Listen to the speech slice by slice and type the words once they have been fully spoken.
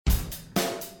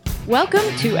Welcome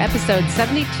to episode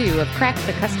 72 of Crack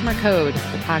the Customer Code,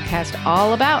 the podcast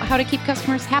all about how to keep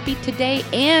customers happy today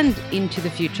and into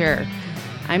the future.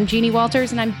 I'm Jeannie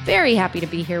Walters, and I'm very happy to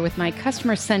be here with my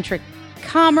customer-centric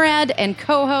comrade and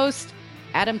co-host,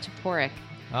 Adam Toporek.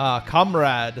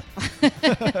 Comrade.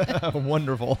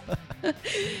 Wonderful.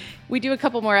 We do a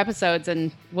couple more episodes,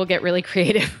 and we'll get really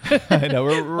creative. I know.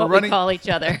 We're we call each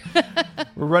other.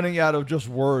 We're running out of just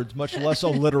words, much less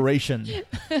alliteration.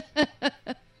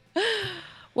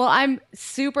 Well, I'm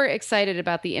super excited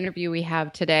about the interview we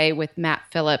have today with Matt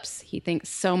Phillips. He thinks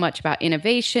so much about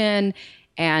innovation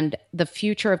and the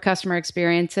future of customer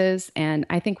experiences, and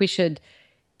I think we should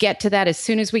get to that as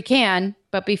soon as we can.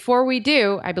 But before we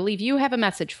do, I believe you have a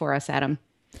message for us, Adam.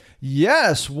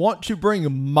 Yes, want to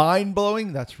bring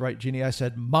mind-blowing, that's right, Jeannie, I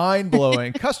said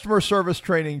mind-blowing customer service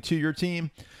training to your team?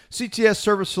 CTS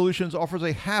Service Solutions offers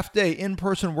a half-day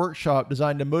in-person workshop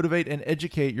designed to motivate and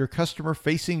educate your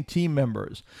customer-facing team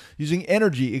members. Using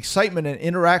energy, excitement, and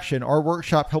interaction, our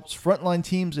workshop helps frontline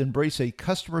teams embrace a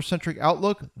customer-centric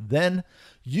outlook. Then,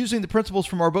 using the principles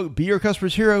from our book, Be Your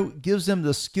Customer's Hero, gives them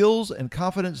the skills and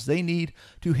confidence they need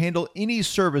to handle any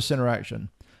service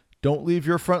interaction. Don't leave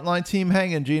your frontline team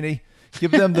hanging, Jeannie.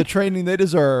 Give them the training they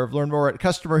deserve. Learn more at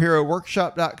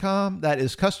CustomerHeroWorkshop.com. That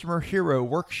is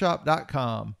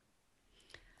CustomerHeroWorkshop.com.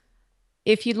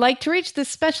 If you'd like to reach this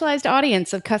specialized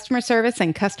audience of customer service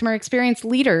and customer experience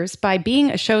leaders by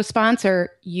being a show sponsor,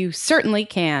 you certainly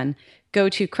can. Go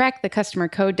to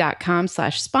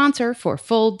crackthecustomercode.com/sponsor for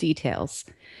full details.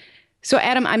 So,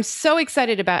 Adam, I'm so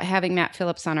excited about having Matt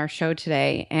Phillips on our show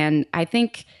today, and I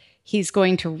think he's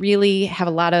going to really have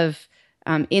a lot of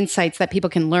insights that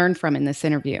people can learn from in this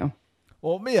interview.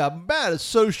 Well, Matt is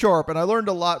so sharp, and I learned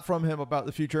a lot from him about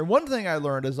the future. And one thing I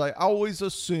learned is I always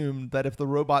assumed that if the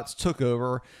robots took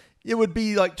over, it would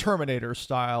be like Terminator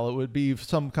style. It would be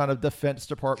some kind of Defense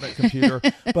Department computer.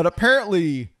 But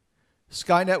apparently,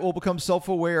 Skynet will become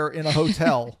self-aware in a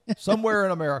hotel somewhere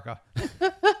in America.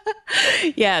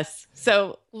 Yes.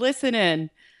 So listen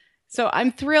in. So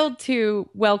I'm thrilled to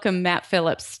welcome Matt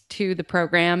Phillips to the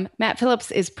program. Matt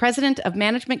Phillips is president of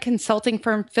management consulting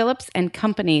firm Phillips &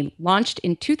 Company. Launched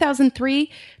in 2003,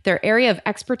 their area of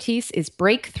expertise is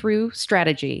breakthrough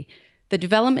strategy, the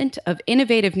development of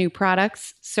innovative new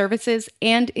products, services,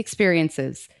 and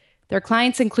experiences. Their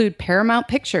clients include Paramount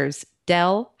Pictures,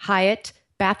 Dell, Hyatt,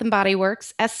 Bath & Body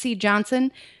Works, SC Johnson,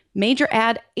 major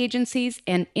ad agencies,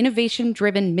 and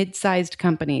innovation-driven mid-sized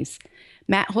companies.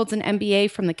 Matt holds an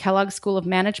MBA from the Kellogg School of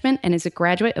Management and is a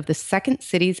graduate of the Second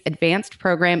City's Advanced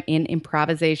Program in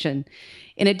Improvisation.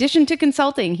 In addition to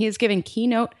consulting, he is giving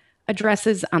keynote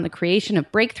addresses on the creation of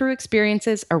breakthrough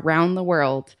experiences around the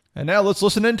world. And now let's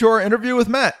listen into our interview with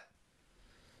Matt.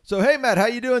 So, hey, Matt, how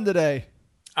you doing today?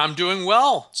 I'm doing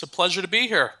well. It's a pleasure to be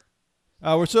here.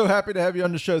 We're so happy to have you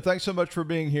on the show. Thanks so much for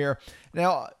being here.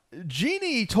 Now,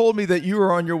 Jeannie told me that you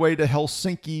were on your way to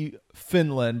Helsinki,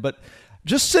 Finland, but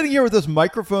just sitting here with this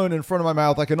microphone in front of my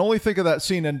mouth, I can only think of that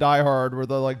scene in Die Hard where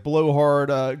the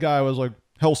blowhard guy was like,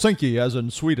 Helsinki, as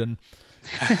in Sweden.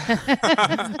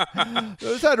 I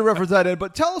just had to reference that in,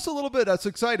 but tell us a little bit. That's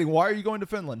exciting. Why are you going to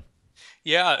Finland?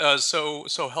 Yeah, so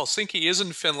Helsinki is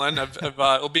in Finland.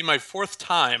 It'll be my fourth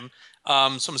time. So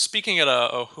I'm speaking at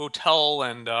a hotel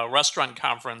and restaurant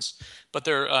conference, but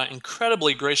they're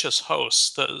incredibly gracious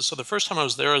hosts. So the first time I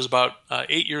was there was about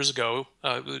 8 years ago,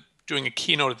 doing a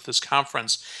keynote at this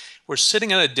conference. We're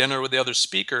sitting at a dinner with the other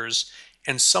speakers,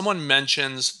 and someone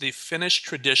mentions the Finnish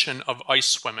tradition of ice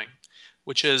swimming,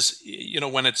 which is,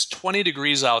 when it's 20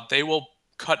 degrees out, they will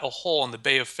cut a hole in the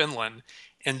Bay of Finland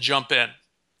and jump in.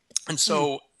 And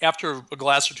so after a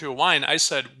glass or two of wine, I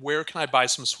said, where can I buy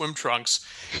some swim trunks?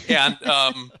 And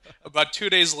about 2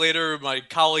 days later, my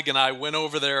colleague and I went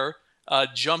over there,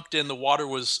 jumped in. The water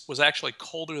was actually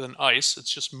colder than ice.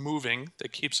 It's just moving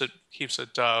that keeps it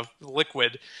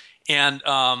liquid. And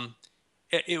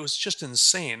it was just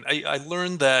insane. I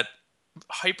learned that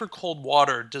hyper cold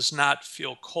water does not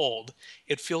feel cold.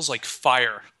 It feels like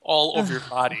fire all over your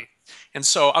body. And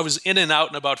so I was in and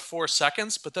out in about 4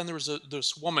 seconds, but then there was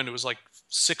this woman who was like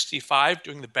 65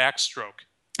 doing the backstroke.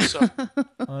 So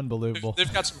unbelievable.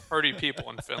 They've got some hardy people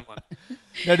in Finland.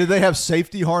 Now, do they have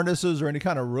safety harnesses or any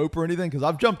kind of rope or anything? Because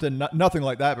I've jumped in nothing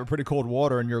like that, but pretty cold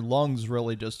water, and your lungs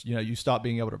really just, you stop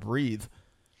being able to breathe.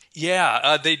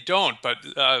 Yeah, they don't, but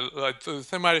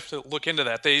they might have to look into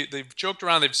that. They've joked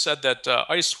around. They've said that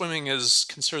ice swimming is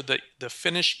considered the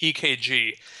Finnish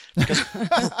EKG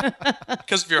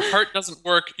because if your heart doesn't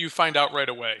work, you find out right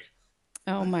away.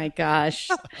 Oh my gosh!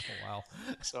 Oh, wow.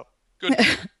 So good.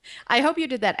 I hope you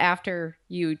did that after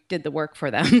you did the work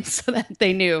for them, so that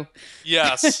they knew.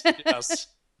 Yes.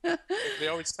 They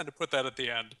always tend to put that at the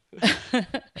end.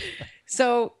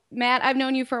 So, Matt, I've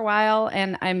known you for a while,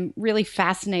 and I'm really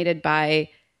fascinated by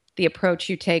the approach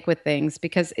you take with things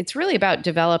because it's really about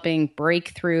developing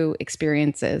breakthrough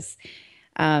experiences.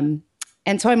 Um,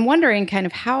 and so I'm wondering kind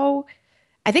of how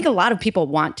I think a lot of people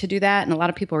want to do that, and a lot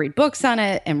of people read books on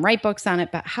it and write books on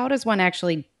it, but how does one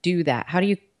actually do that? How do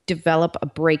you develop a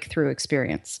breakthrough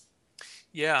experience?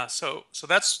 Yeah, so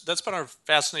that's been our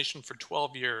fascination for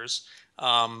 12 years.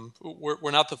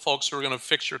 We're not the folks who are going to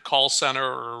fix your call center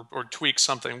or tweak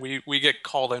something. We get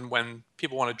called in when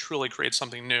people want to truly create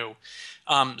something new.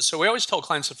 So we always tell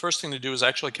clients the first thing to do is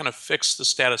actually kind of fix the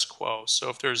status quo. So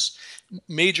if there's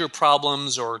major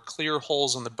problems or clear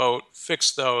holes in the boat,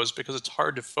 fix those because it's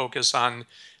hard to focus on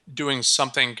doing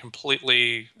something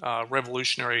completely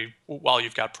revolutionary while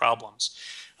you've got problems.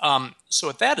 So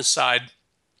with that aside,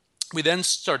 we then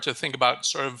start to think about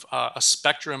sort of a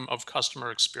spectrum of customer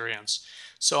experience.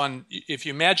 So, if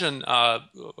you imagine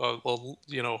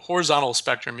horizontal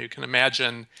spectrum, you can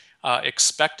imagine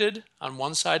expected on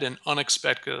one side and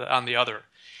unexpected on the other.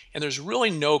 And there's really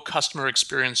no customer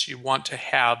experience you want to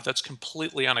have that's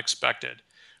completely unexpected,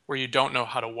 where you don't know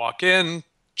how to walk in,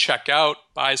 check out,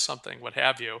 buy something, what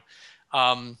have you.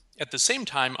 At the same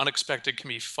time, unexpected can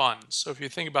be fun. So if you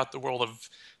think about the world of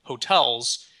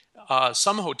hotels,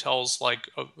 some hotels like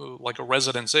a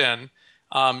Residence Inn,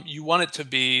 you want it to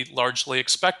be largely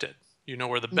expected. You know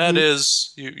where the bed Hmm.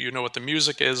 is, you know what the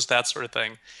music is, that sort of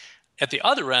thing. At the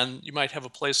other end, you might have a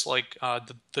place like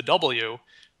the W,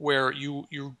 where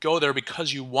you go there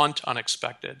because you want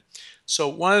unexpected. So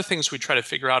one of the things we try to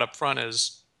figure out up front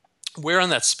is where on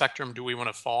that spectrum do we want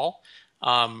to fall,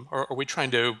 or are we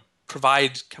trying to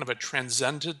provide kind of a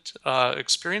transcendent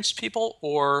experience to people,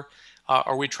 or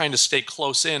are we trying to stay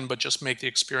close in but just make the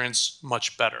experience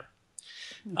much better?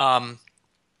 Um,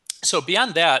 so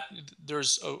beyond that,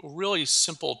 there's a really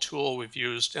simple tool we've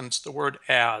used, and it's the word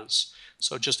as.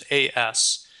 So just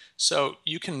AS. So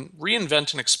you can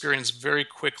reinvent an experience very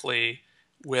quickly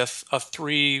with a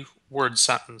three-word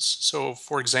sentence. So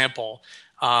for example,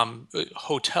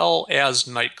 hotel as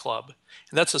nightclub.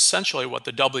 And that's essentially what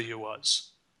the W was.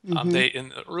 Hmm. They in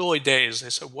the early days they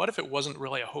said, what if it wasn't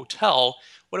really a hotel?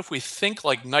 What if we think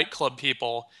like nightclub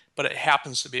people, but it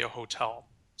happens to be a hotel?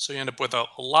 So you end up with a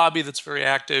lobby that's very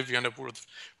active. You end up with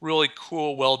really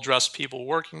cool, well-dressed people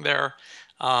working there,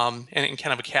 and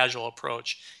kind of a casual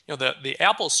approach. You know, the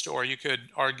Apple Store you could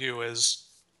argue is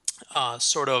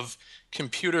sort of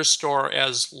computer store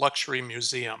as luxury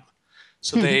museum.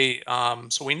 So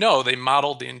so we know they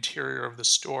modeled the interior of the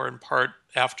store in part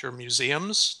after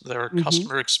museums. Their Hmm.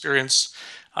 customer experience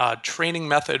training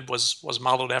method was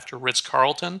modeled after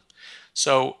Ritz-Carlton.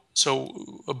 So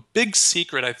a big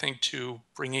secret, I think, to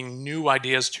bringing new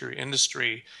ideas to your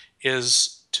industry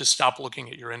is to stop looking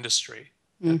at your industry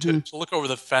and Hmm. to look over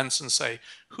the fence and say,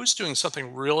 who's doing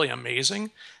something really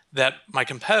amazing that my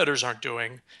competitors aren't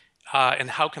doing,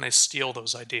 and how can I steal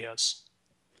those ideas?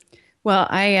 Well,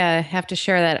 I have to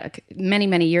share that many,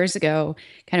 many years ago,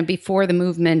 kind of before the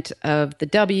movement of the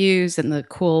W's and the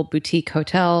cool boutique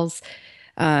hotels,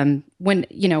 when,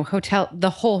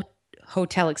 the whole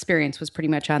hotel experience was pretty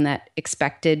much on that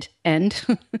expected end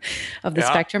of the Yeah.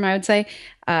 spectrum, I would say.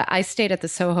 I stayed at the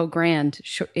Soho Grand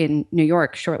in New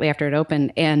York shortly after it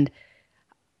opened. And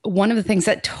one of the things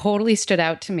that totally stood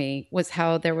out to me was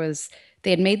how they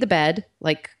had made the bed,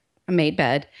 like a made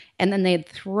bed, and then they had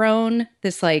thrown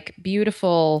this like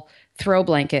beautiful throw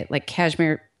blanket, like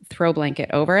cashmere throw blanket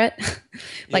over it,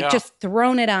 like Yeah. just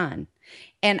thrown it on.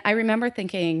 And I remember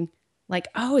thinking, like,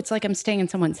 oh, it's like I'm staying in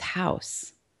someone's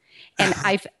house. And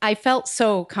I felt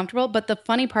so comfortable. But the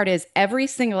funny part is every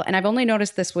single, and I've only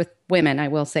noticed this with women, I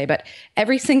will say, but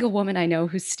every single woman I know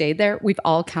who's stayed there, we've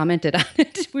all commented on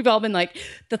it. We've all been like,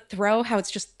 the throw, how it's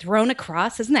just thrown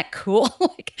across. Isn't that cool?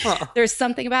 Like Huh. there's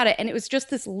something about it. And it was just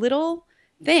this little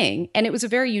thing. And it was a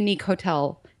very unique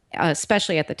hotel,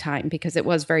 especially at the time, because it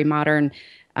was very modern,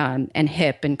 and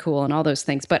hip and cool and all those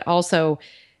things. But also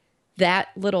that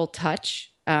little touch,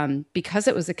 because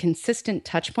it was a consistent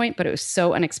touch point, but it was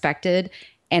so unexpected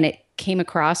and it came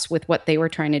across with what they were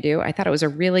trying to do. I thought it was a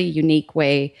really unique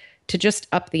way to just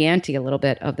up the ante a little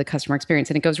bit of the customer experience.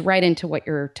 And it goes right into what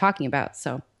you're talking about.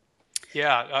 So,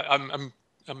 Yeah, I'm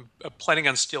planning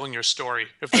on stealing your story,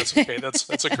 if that's okay.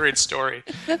 That's a great story.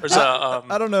 There's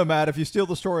I don't know, Matt. If you steal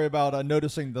the story about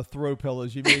noticing the throw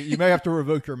pillows, you may have to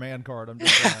revoke your man card. I'm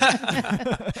just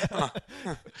saying.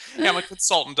 Yeah, I'm a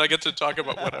consultant. I get to talk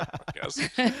about whatever, I guess.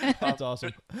 That's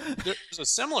awesome. There's a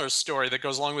similar story that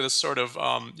goes along with this sort of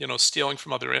stealing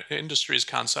from other industries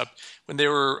concept. When they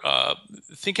were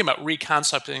thinking about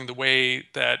reconcepting the way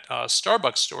that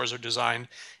Starbucks stores are designed,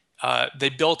 they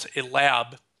built a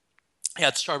lab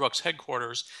at Starbucks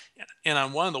headquarters, and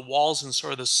on one of the walls in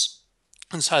sort of this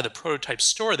inside the prototype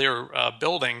store they were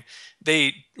building,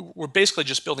 they were basically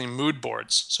just building mood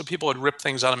boards. So people had ripped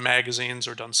things out of magazines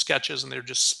or done sketches, and they were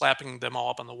just slapping them all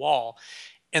up on the wall.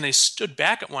 And they stood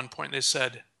back at one point and they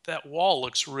said, "That wall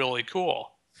looks really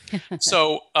cool."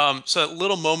 So that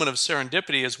little moment of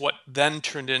serendipity is what then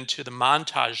turned into the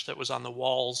montage that was on the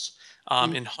walls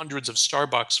in hundreds of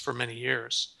Starbucks for many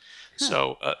years.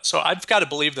 So I've got to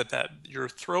believe that your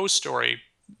throw story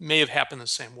may have happened the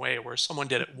same way, where someone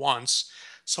did it once,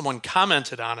 someone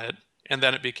commented on it, and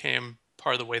then it became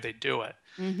part of the way they do it.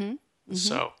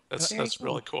 So that's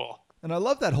really cool. And I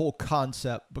love that whole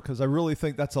concept, because I really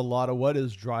think that's a lot of what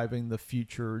is driving the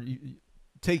future. You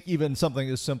take even something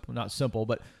as simple, not simple,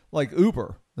 but like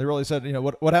Uber. They really said,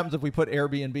 what happens if we put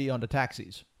Airbnb onto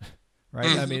taxis?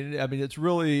 Right. I mean, it's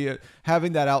really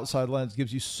having that outside lens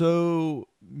gives you so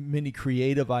many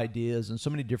creative ideas and so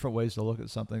many different ways to look at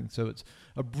something. So it's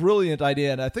a brilliant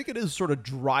idea. And I think it is sort of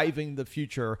driving the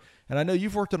future. And I know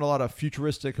you've worked in a lot of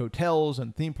futuristic hotels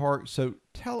and theme parks. So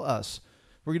tell us,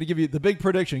 we're going to give you the big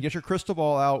prediction. Get your crystal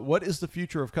ball out. What is the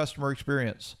future of customer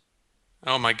experience?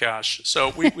 Oh my gosh!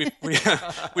 So we've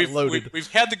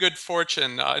had the good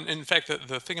fortune. In fact,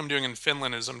 the thing I'm doing in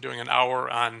Finland is I'm doing an hour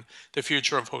on the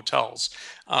future of hotels,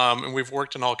 and we've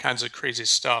worked on all kinds of crazy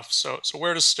stuff. So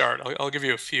where to start? I'll give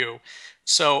you a few.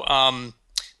 So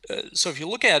if you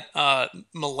look at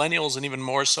millennials and even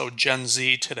more so Gen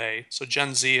Z today. So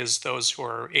Gen Z is those who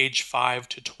are age 5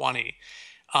 to 20.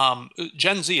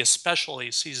 Gen Z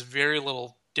especially sees very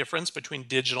little difference between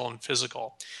digital and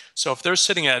physical. So if they're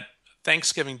sitting at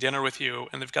Thanksgiving dinner with you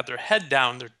and they've got their head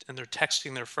down and they're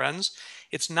texting their friends,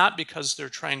 it's not because they're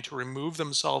trying to remove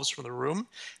themselves from the room.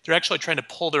 They're actually trying to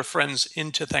pull their friends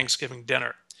into Thanksgiving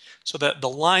dinner. So that the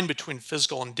line between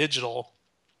physical and digital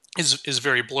is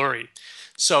very blurry.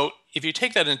 So if you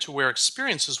take that into where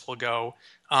experiences will go,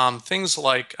 things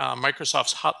like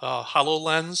Microsoft's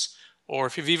HoloLens, or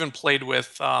if you've even played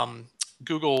with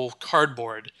Google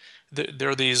Cardboard, there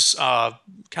are these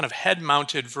kind of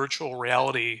head-mounted virtual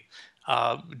reality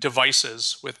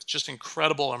devices with just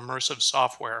incredible immersive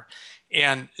software.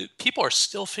 And people are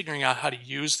still figuring out how to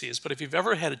use these. But if you've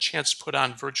ever had a chance to put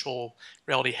on virtual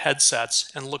reality headsets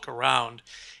and look around,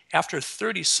 after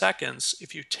 30 seconds,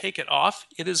 if you take it off,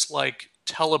 it is like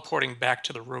teleporting back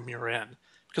to the room you're in,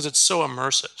 because it's so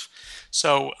immersive.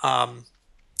 So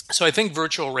I think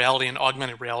virtual reality and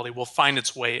augmented reality will find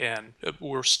its way in.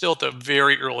 We're still at the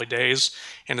very early days,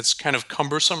 and it's kind of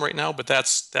cumbersome right now, but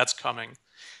that's coming.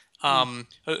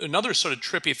 Another sort of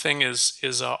trippy thing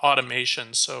is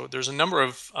automation. So there's a number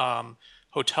of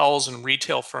hotels and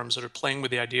retail firms that are playing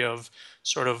with the idea of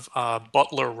sort of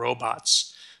butler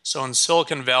robots. So in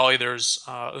Silicon Valley, there's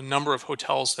a number of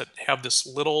hotels that have this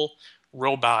little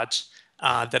robot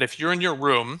that if you're in your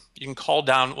room, you can call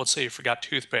down, let's say you forgot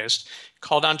toothpaste,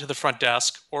 call down to the front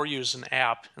desk or use an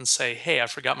app and say, "Hey, I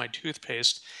forgot my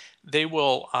toothpaste." They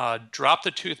will drop the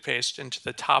toothpaste into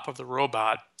the top of the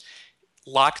robot,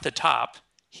 lock the top.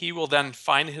 He will then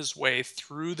find his way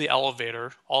through the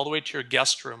elevator all the way to your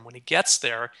guest room. When he gets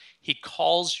there, he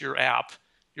calls your app.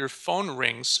 Your phone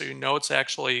rings, so you know it's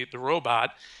actually the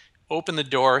robot. Open the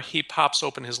door. He pops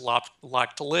open his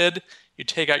locked lid. You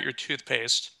take out your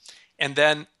toothpaste. And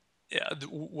then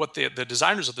what the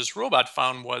designers of this robot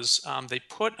found was they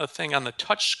put a thing on the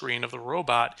touch screen of the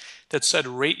robot that said,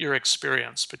 "Rate your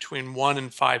experience between 1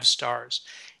 and 5 stars."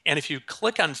 And if you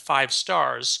click on 5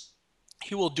 stars,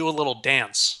 he will do a little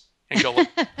dance and go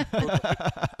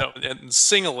and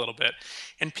sing a little bit,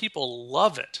 and people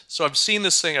love it. So I've seen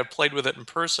this thing, I've played with it in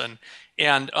person,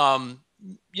 and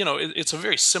it's a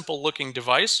very simple looking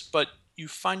device, but you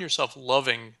find yourself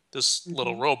loving this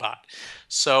little robot.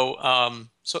 So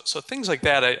things like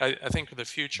that I think are the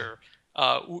future.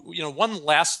 One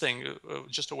last thing,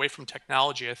 just away from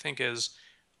technology, I think is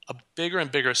a bigger and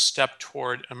bigger step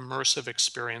toward immersive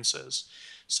experiences.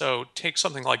 So take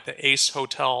something like the Ace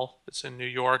Hotel that's in New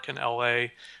York and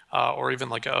LA, or even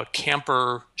like a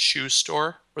camper shoe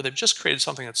store, where they've just created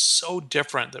something that's so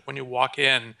different that when you walk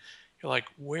in, you're like,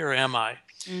 where am I?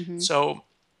 So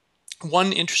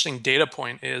one interesting data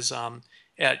point is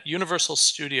at Universal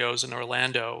Studios in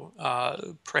Orlando,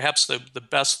 perhaps the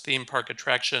best theme park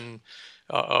attraction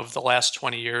of the last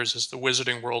 20 years is the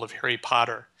Wizarding World of Harry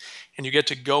Potter. And you get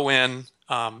to go in,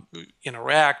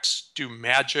 interact, do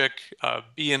magic,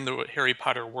 be in the Harry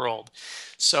Potter world.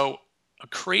 So a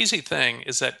crazy thing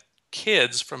is that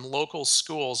kids from local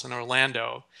schools in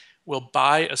Orlando will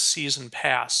buy a season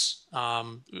pass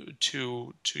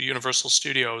to Universal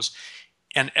Studios,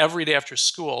 and every day after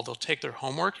school they'll take their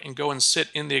homework and go and sit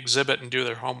in the exhibit and do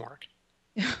their homework.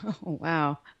 Oh,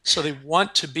 wow. So they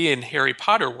want to be in Harry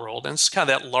Potter world, and it's kind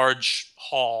of that large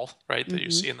hall, right, that you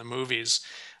Mm-hmm. see in the movies.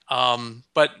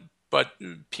 But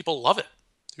people love it.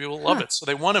 People love Huh. it. So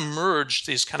they want to merge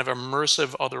these kind of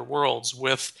immersive other worlds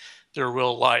with their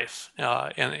real life.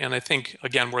 And I think,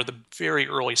 again, we're at the very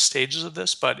early stages of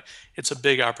this, but it's a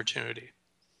big opportunity.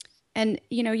 And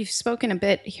you've spoken a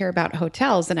bit here about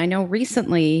hotels, and I know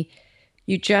recently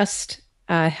you just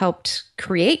helped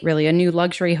create really a new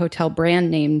luxury hotel brand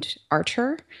named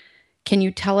Archer. Can you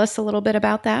tell us a little bit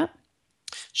about that?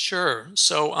 Sure.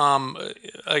 So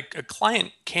a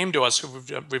client came to us who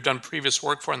we've done previous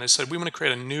work for, and they said, we want to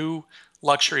create a new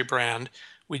luxury brand.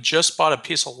 We just bought a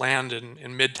piece of land in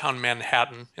Midtown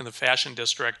Manhattan in the fashion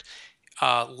district.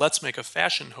 Let's make a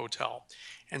fashion hotel.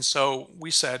 And so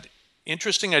we said,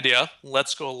 interesting idea.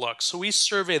 Let's go look. So we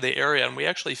surveyed the area, and we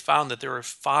actually found that there were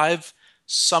five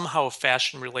somehow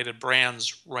fashion related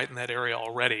brands right in that area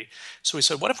already. So we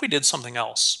said, what if we did something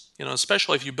else?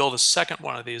 Especially if you build a second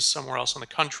one of these somewhere else in the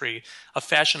country, a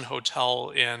fashion hotel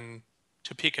in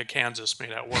Topeka, Kansas may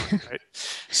not work, right?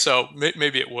 So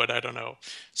maybe it would, I don't know.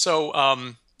 So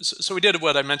we did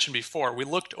what I mentioned before. We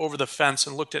looked over the fence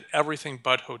and looked at everything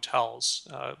but hotels,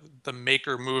 the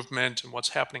maker movement and what's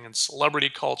happening in celebrity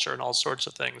culture and all sorts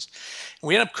of things. And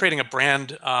we ended up creating a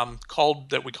brand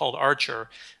that we called Archer,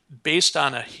 based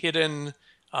on a hidden,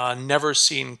 never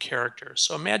seen character.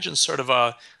 So imagine sort of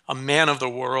a man of the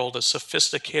world, a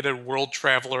sophisticated world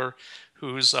traveler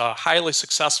who's highly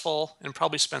successful and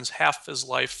probably spends half his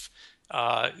life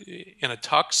in a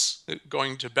tux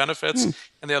going to benefits Hmm.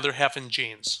 and the other half in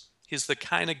jeans. He's the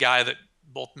kind of guy that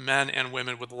both men and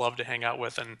women would love to hang out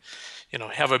with and,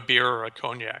 have a beer or a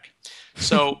cognac.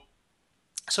 So,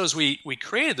 so as we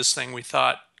created this thing, we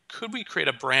thought, could we create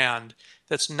a brand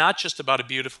that's not just about a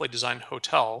beautifully designed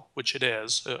hotel, which it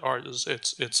is.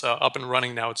 It's up and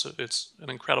running now. It's an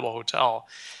incredible hotel,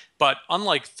 but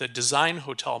unlike the design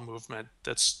hotel movement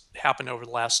that's happened over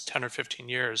the last 10 or 15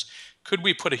 years, could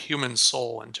we put a human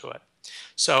soul into it?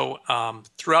 So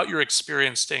throughout your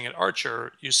experience staying at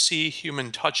Archer, you see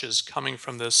human touches coming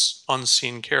from this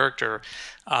unseen character.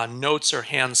 Notes are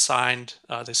hand signed.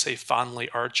 They say fondly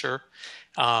Archer.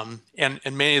 And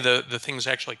many of the things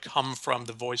actually come from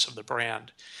the voice of the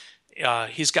brand.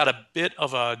 He's got a bit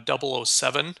of a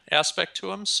 007 aspect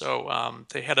to him. So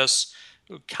they had us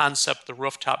concept the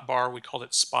rooftop bar. We called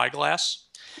it Spyglass.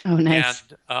 Oh, And, nice.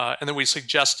 and then we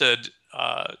suggested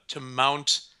to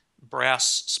mount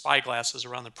brass spyglasses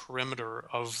around the perimeter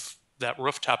of that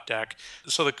rooftop deck.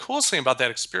 So the coolest thing about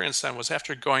that experience then was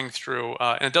after going through,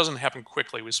 and it doesn't happen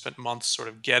quickly, we spent months sort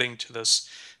of getting to this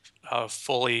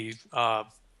fully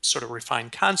sort of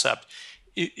refined concept.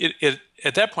 It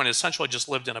at that point essentially just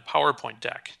lived in a PowerPoint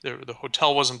deck. The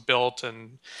hotel wasn't built,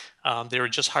 and they were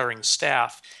just hiring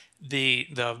staff. The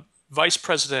vice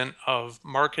president of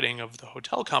marketing of the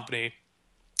hotel company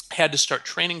had to start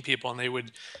training people, and they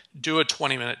would do a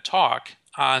 20-minute talk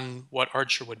on what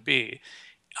Archer would be.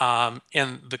 And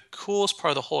the coolest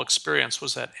part of the whole experience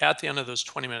was that at the end of those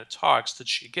 20-minute talks that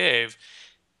she gave,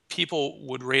 people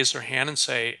would raise their hand and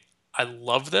say, I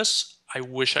love this. I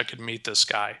wish I could meet this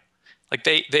guy. Like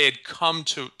they had come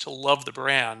to love the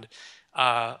brand,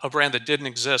 a brand that didn't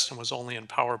exist and was only in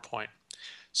PowerPoint.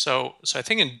 So I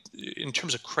think in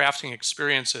terms of crafting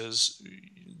experiences,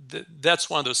 that's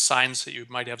one of those signs that you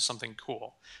might have something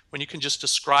cool. When you can just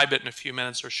describe it in a few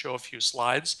minutes or show a few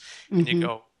slides, and you Hmm.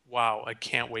 go, wow, I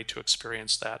can't wait to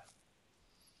experience that.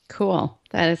 Cool.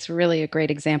 That is really a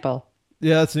great example.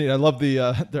 Yeah, that's neat. I love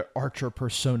the Archer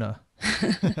persona.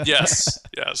 Yes,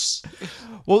 yes.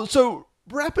 Well, so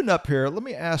wrapping up here, let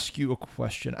me ask you a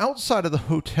question. Outside of the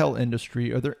hotel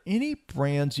industry, are there any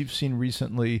brands you've seen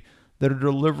recently that are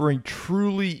delivering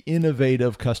truly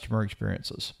innovative customer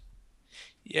experiences?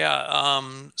 Yeah.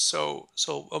 So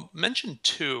mention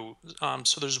two.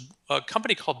 So there's a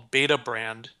company called Beta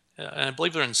Brand, and I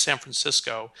believe they're in San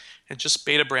Francisco, and just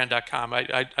betabrand.com.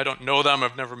 I don't know them.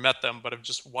 I've never met them, but I've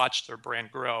just watched their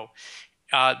brand grow.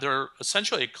 They're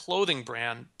essentially a clothing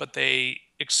brand, but they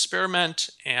experiment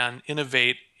and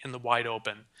innovate in the wide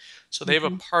open. So they have a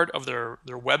Hmm. part of their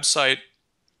website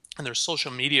and their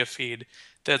social media feed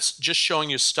that's just showing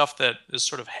you stuff that is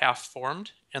sort of half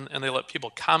formed, and they let people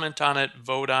comment on it,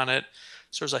 vote on it.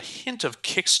 So there's a hint of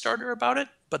Kickstarter about it,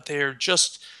 but they're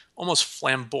just almost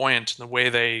flamboyant in the way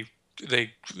they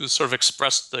sort of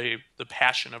express the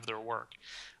passion of their work.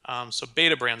 So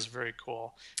Betabrand's very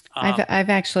cool. I've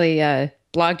actually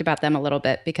blogged about them a little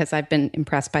bit because I've been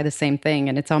impressed by the same thing,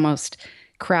 and it's almost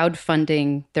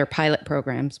crowdfunding their pilot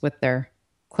programs with their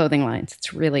clothing lines.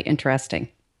 It's really interesting.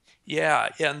 Yeah,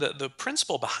 and the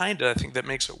principle behind it, I think, that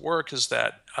makes it work is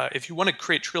that if you want to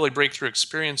create truly breakthrough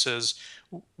experiences,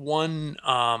 one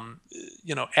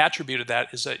attribute of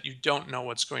that is that you don't know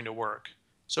what's going to work.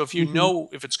 So if you know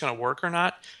if it's going to work or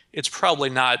not, it's probably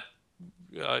not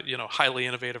highly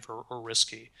innovative or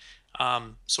risky.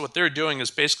 So what they're doing is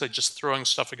basically just throwing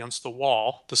stuff against the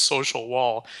wall, the social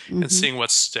wall, and seeing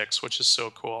what sticks, which is so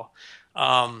cool.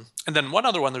 And then one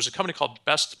other one, there's a company called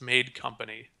Best Made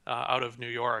Company out of New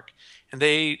York, and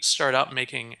they start out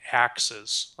making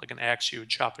axes, like an axe you would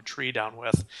chop a tree down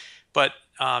with. But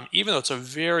even though it's a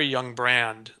very young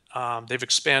brand, they've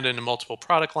expanded into multiple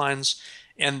product lines,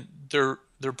 and their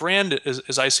brand,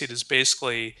 as I see it, is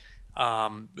basically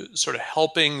sort of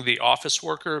helping the office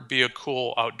worker be a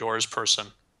cool outdoors person,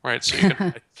 right? So you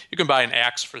can buy an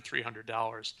axe for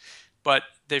 $300. But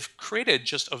they've created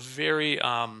just a very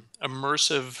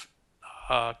immersive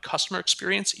customer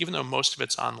experience, even though most of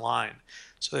it's online.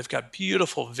 So they've got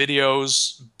beautiful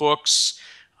videos, books,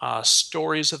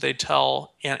 stories that they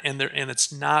tell, and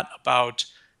it's not about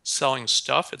selling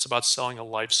stuff; it's about selling a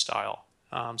lifestyle.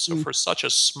 So for such a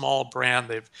small brand,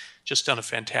 they've just done a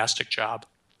fantastic job.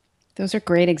 Those are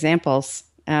great examples,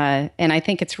 and I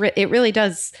think it really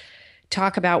does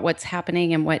talk about what's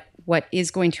happening and what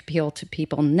is going to appeal to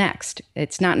people next.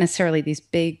 It's not necessarily these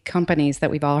big companies that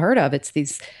we've all heard of. It's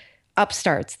these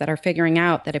upstarts that are figuring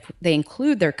out that if they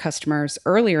include their customers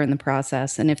earlier in the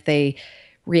process, and if they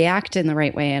react in the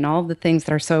right way and all the things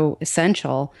that are so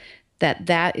essential,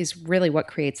 that is really what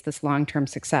creates this long-term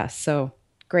success. So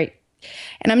great.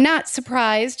 And I'm not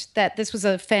surprised that this was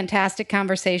a fantastic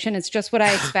conversation. It's just what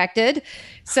I expected.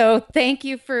 So thank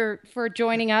you for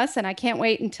joining us. And I can't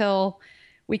wait until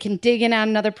we can dig in on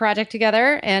another project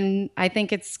together. And I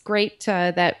think it's great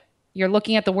that you're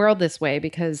looking at the world this way,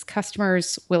 because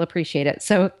customers will appreciate it.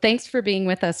 So thanks for being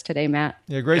with us today, Matt.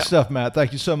 Yeah, great stuff, Matt.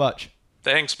 Thank you so much.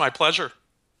 Thanks. My pleasure.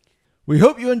 We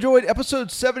hope you enjoyed episode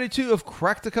 72 of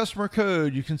Crack the Customer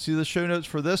Code. You can see the show notes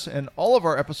for this and all of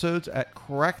our episodes at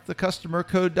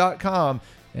crackthecustomercode.com.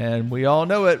 And we all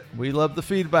know it. We love the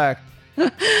feedback.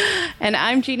 And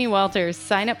I'm Jeannie Walters.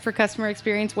 Sign up for customer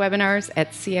experience webinars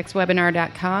at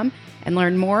cxwebinar.com and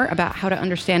learn more about how to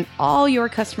understand all your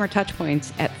customer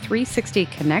touchpoints at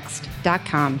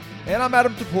 360connext.com. And I'm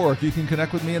Adam Toporek. You can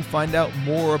connect with me and find out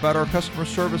more about our customer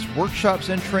service workshops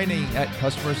and training at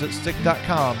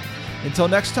customersthatstick.com. Until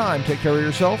next time, take care of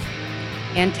yourself.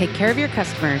 And take care of your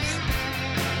customers.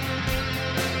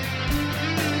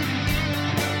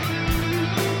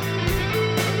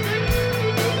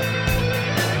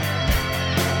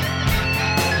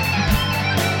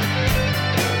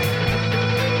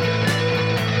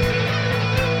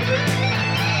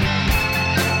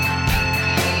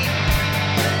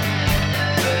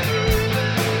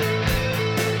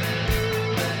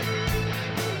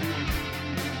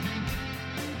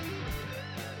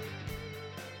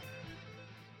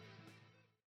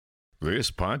 This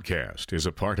podcast is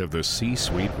a part of the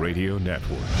C-Suite Radio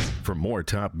Network. For more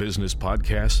top business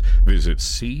podcasts, visit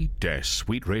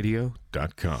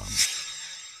c-suiteradio.com.